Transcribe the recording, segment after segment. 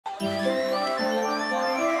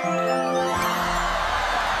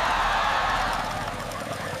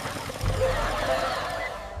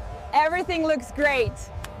Everything looks great.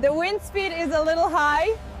 The wind speed is a little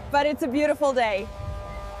high, but it's a beautiful day.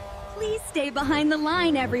 Please stay behind the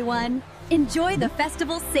line, everyone. Enjoy the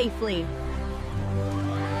festival safely.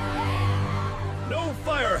 No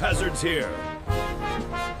fire hazards here.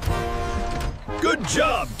 Good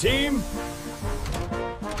job, team.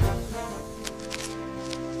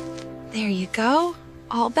 There you go.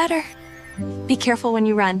 All better. Be careful when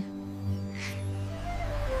you run.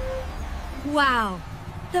 Wow,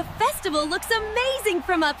 the festival looks amazing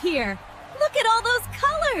from up here. Look at all those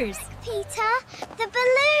colors. Peter, the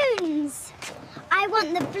balloons. I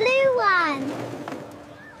want the blue one.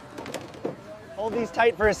 Hold these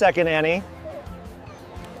tight for a second, Annie.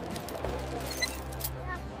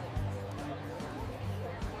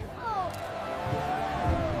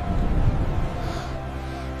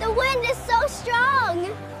 The wind is so strong.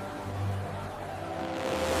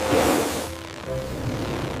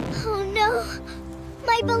 Oh no,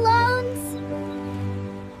 my balloons.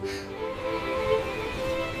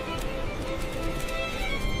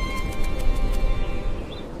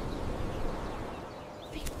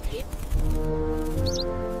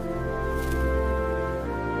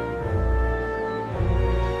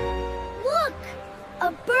 Look,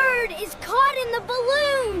 a bird is caught in the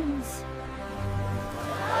balloons.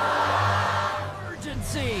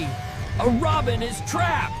 Emergency! A robin is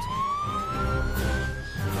trapped!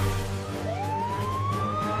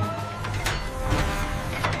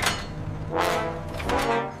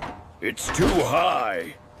 It's too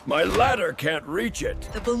high. My ladder can't reach it.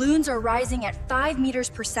 The balloons are rising at 5 meters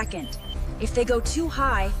per second. If they go too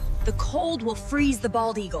high, the cold will freeze the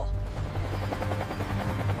bald eagle.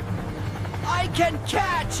 I can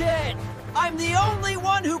catch it! I'm the only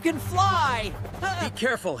one who can fly! Be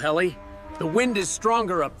careful, Helly. The wind is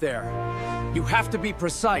stronger up there. You have to be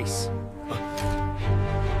precise.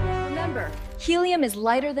 Remember, helium is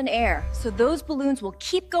lighter than air, so those balloons will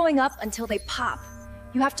keep going up until they pop.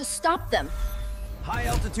 You have to stop them. High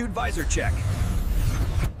altitude visor check.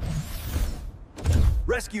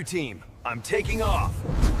 Rescue team, I'm taking off.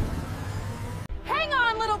 Hang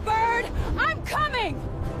on, little bird! I'm coming!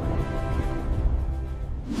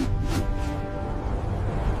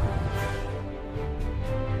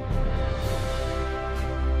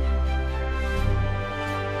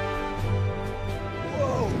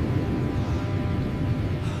 Whoa!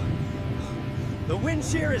 The wind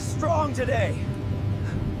shear is strong today.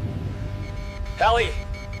 Helly,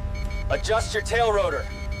 adjust your tail rotor.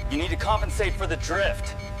 You need to compensate for the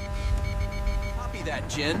drift. Copy that,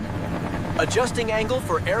 Jin. Adjusting angle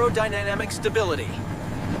for aerodynamic stability.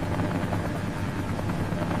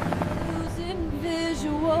 Losing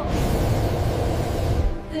visual.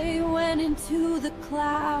 They went into the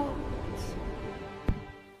clouds.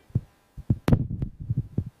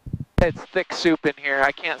 It's thick soup in here.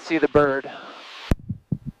 I can't see the bird.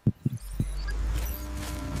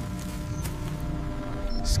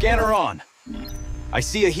 Scanner on. I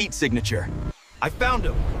see a heat signature. I found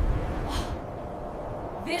him.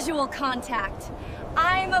 Visual contact.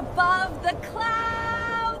 I'm above the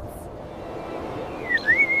clouds!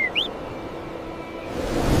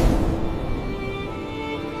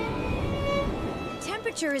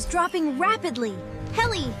 Temperature is dropping rapidly.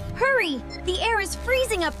 Helly, hurry! The air is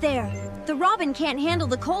freezing up there. The robin can't handle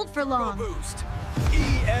the cold for long. Boost.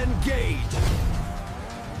 E-engage.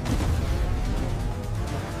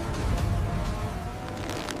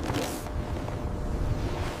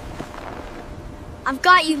 I've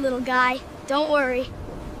got you, little guy. Don't worry.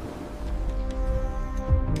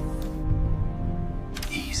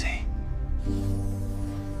 Easy.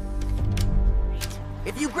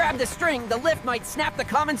 If you grab the string, the lift might snap the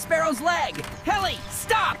common sparrow's leg. Helly,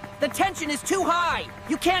 stop! The tension is too high.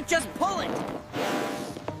 You can't just pull it.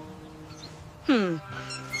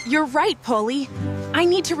 You're right, Poli. I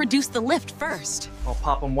need to reduce the lift first. I'll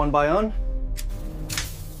pop them one by one.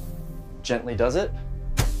 Gently does it.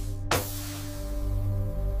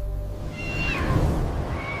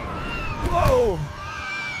 Whoa!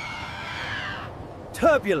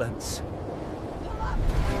 Turbulence.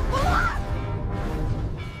 Pull up!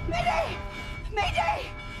 Mayday! Mayday!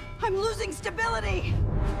 I'm losing stability!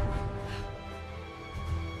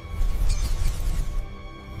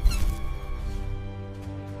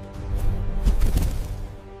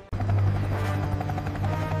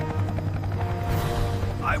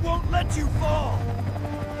 I won't let you fall!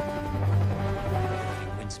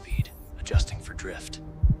 Wind speed, adjusting for drift.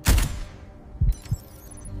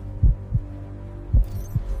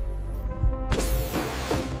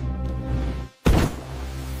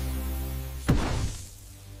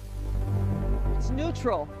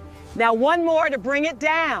 neutral. Now one more to bring it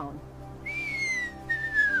down.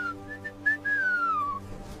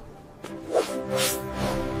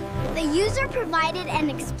 The user provided an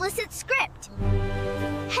explicit script.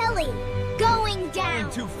 Helly, going down.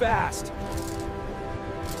 Too fast.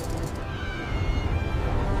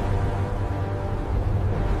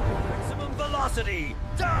 Maximum velocity.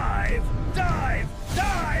 Dive, dive,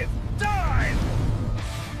 dive, dive.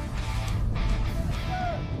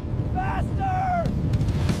 Faster!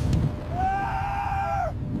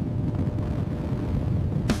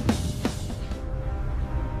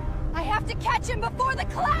 I have to catch him before the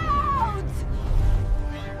clouds!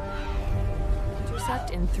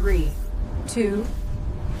 Intercept in 3, 2,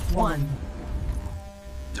 1.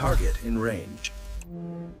 Target in range.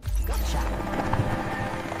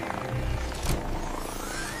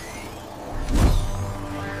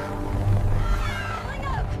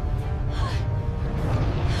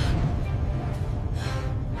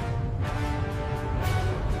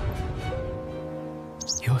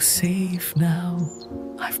 You're safe now.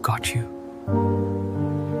 I've got you.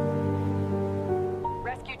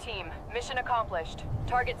 Rescue team, mission accomplished.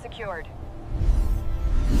 Target secured.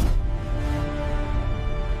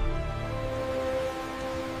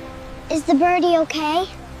 Is the birdie okay?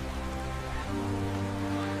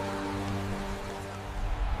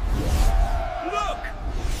 Look!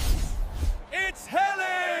 It's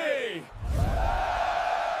Helly!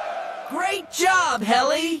 Great job,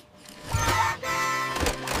 Helly!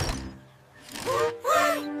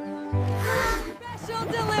 Special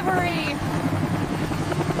delivery.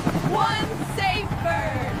 One safe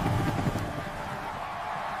bird.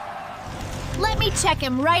 Let me check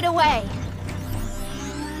him right away.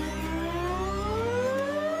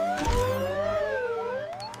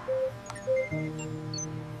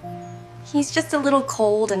 He's just a little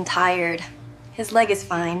cold and tired. His leg is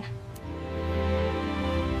fine.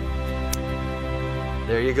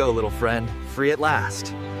 There you go, little friend. Free at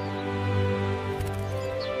last.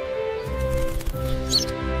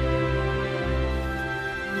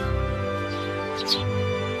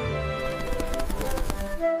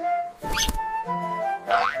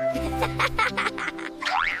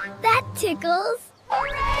 That tickles.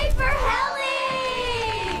 Hooray for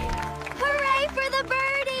Helly! Hooray for the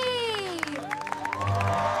birdie!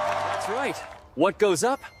 That's right. What goes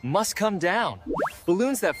up must come down.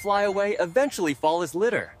 Balloons that fly away eventually fall as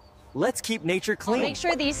litter. Let's keep nature clean. Make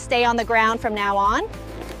sure these stay on the ground from now on.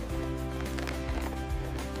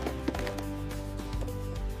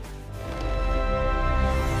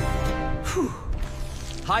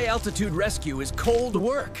 High altitude rescue is cold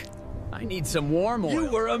work. I need some warm oil. You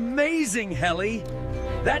were amazing, Helly.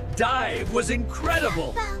 That dive was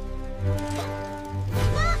incredible.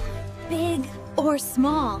 Big or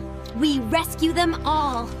small, we rescue them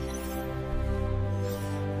all.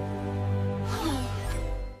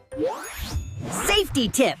 Safety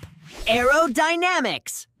tip,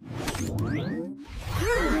 Aerodynamics.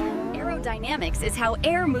 Aerodynamics is how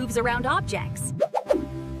air moves around objects.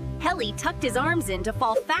 Helly tucked his arms in to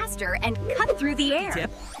fall faster and cut through the air.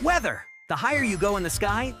 Tip, weather. The higher you go in the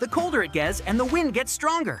sky, the colder it gets and the wind gets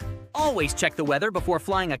stronger. Always check the weather before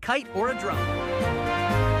flying a kite or a drone.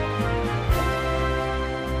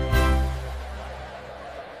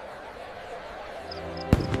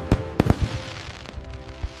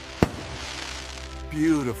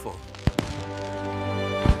 Beautiful.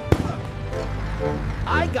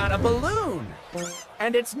 I got a balloon,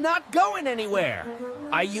 and it's not going anywhere.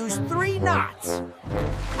 I used 3 knots.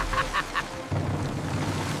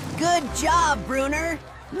 Good job, Bruner.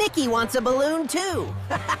 Mickey wants a balloon too.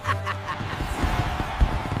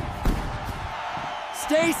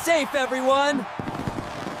 Stay safe, everyone.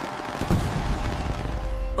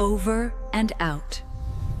 Over and out.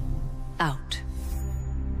 Out.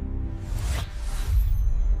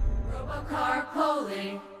 Robocar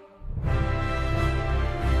Poli